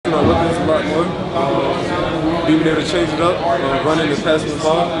hard more. Being able to change it up, running and passing the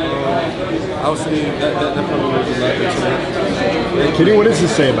ball. I would say that probably was a lot of change. Kenny, what does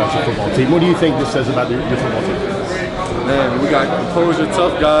this say about your football team? What do you think this says about your football team? Man, we got composure,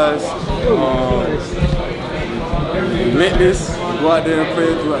 tough guys, relentless. Go out there and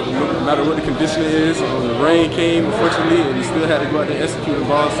play throughout, no matter what the condition is. The rain came, unfortunately, and we still had to go out there and execute the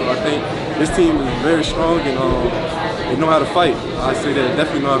ball. So I think this team is very strong and they know how to fight. I say that they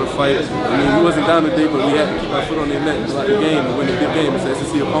definitely know how to fight. I mean, we wasn't down today, but we had to keep our foot on their neck throughout the game and win the big game. It's an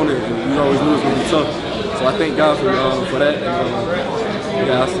SEC opponent, and we always knew it was going to be tough. So I thank God for that.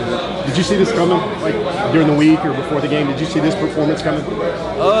 Yeah, I see that. Did you see this coming, like during the week or before the game? Did you see this performance coming?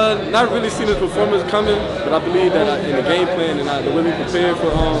 Not really seen this performance coming, but I believe that in the game plan and the way we prepared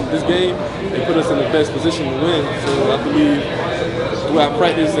for this game, they put us in the best position to win. So I believe throughout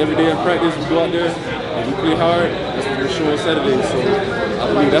practice, every day in practice, we go out there and we play hard. That's what we're showing Saturday. So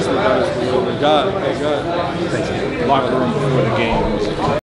I believe that's what got us from God. Thank God. Locker room before the game was